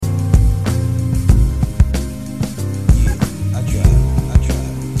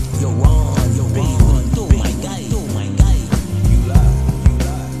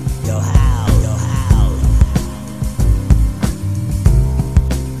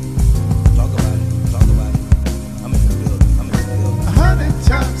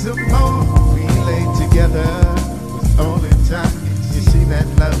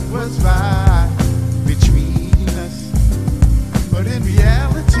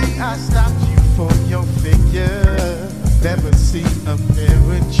figure. Never seen a pair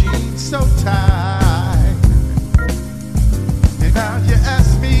of jeans so tight. And now you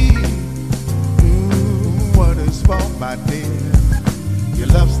ask me, what is wrong, my dear? Your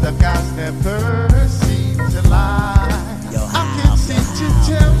love stuck eyes never seem to lie. I can't seem to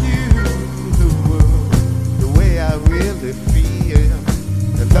tell you the way I really feel.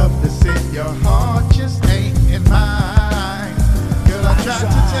 The love that's in your heart just ain't in mine. Girl, I tried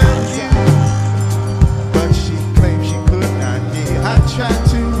to tell you, but she claimed she could not hear. I tried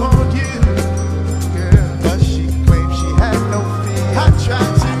to warn you, girl, but she claimed she had no fear. I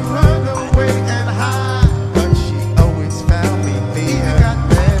tried to run away and hide, but she always found me near. Got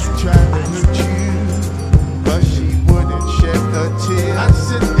mad trying to hurt you, but she wouldn't shed a tear. I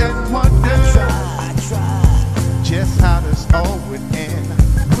sit and wonder just how this all would end.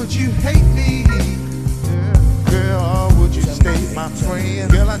 Would you hate me, girl, or would you stay my friend?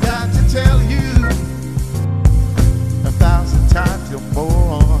 Girl, I got to tell you 1,000 times or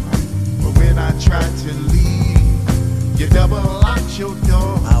more, but when I tried to leave, you double locked your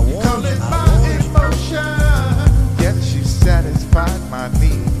door. You call it my emotion, yet you satisfied my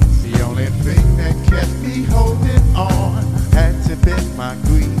needs. The only thing that kept me holding on had to be my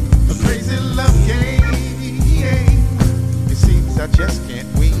greed. A crazy love game, it seems I just can't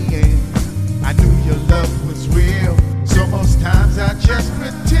win. I knew your love was real, so most times I just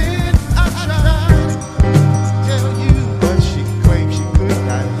pretend. I tried to tell you, but she claimed she could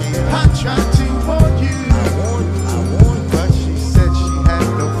not hear. I tried to warn you, but she said she had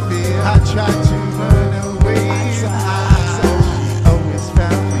no fear. I tried to run away, she always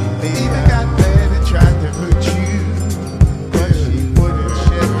found me near. Even got mad and tried to hurt you, but she wouldn't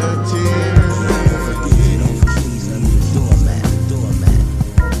shed a tear.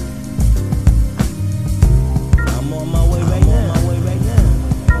 I'm on my way right now.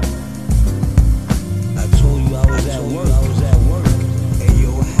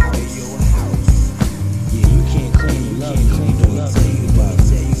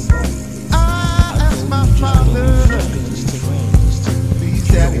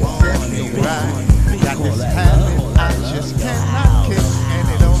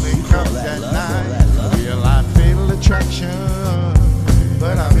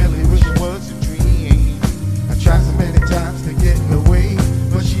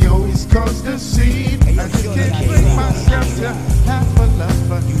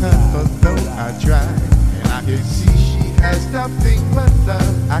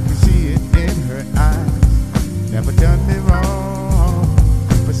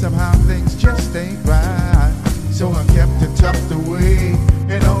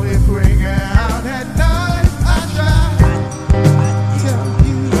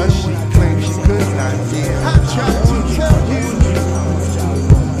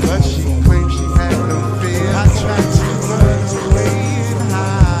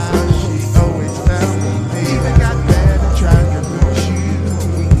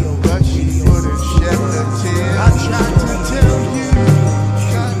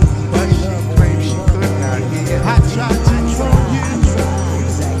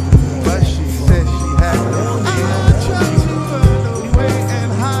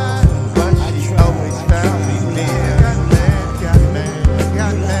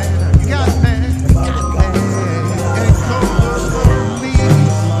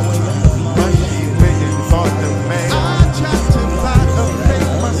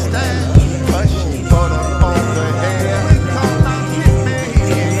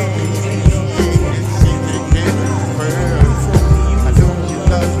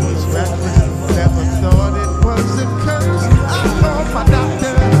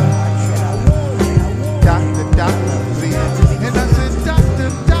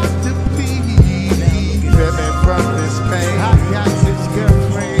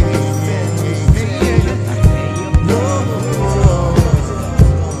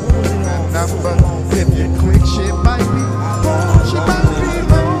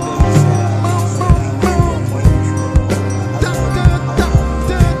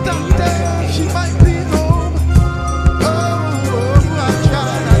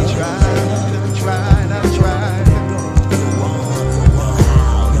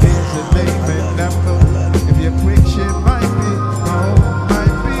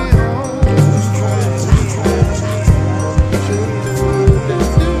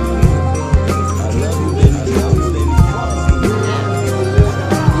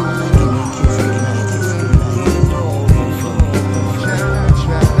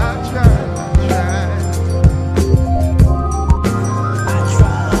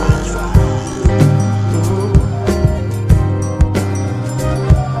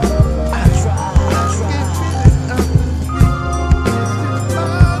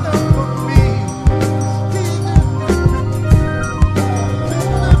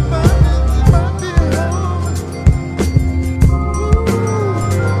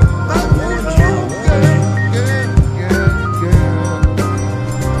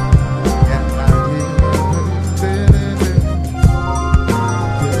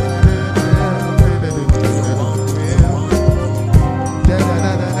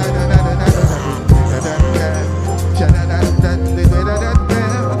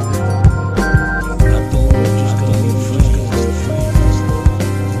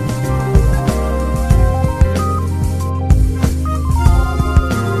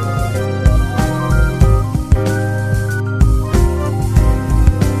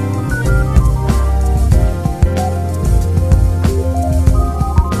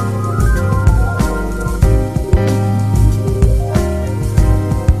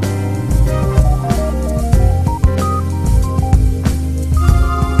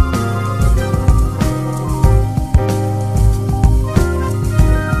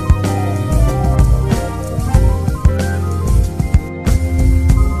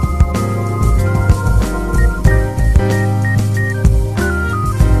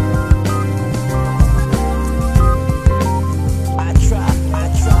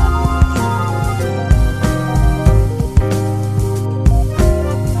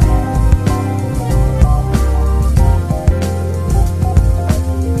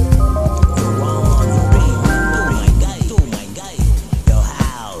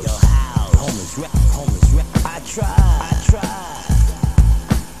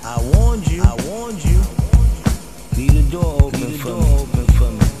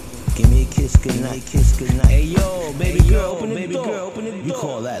 goodnight. Hey yo, baby girl, open the door. You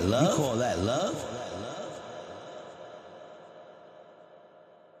call that love?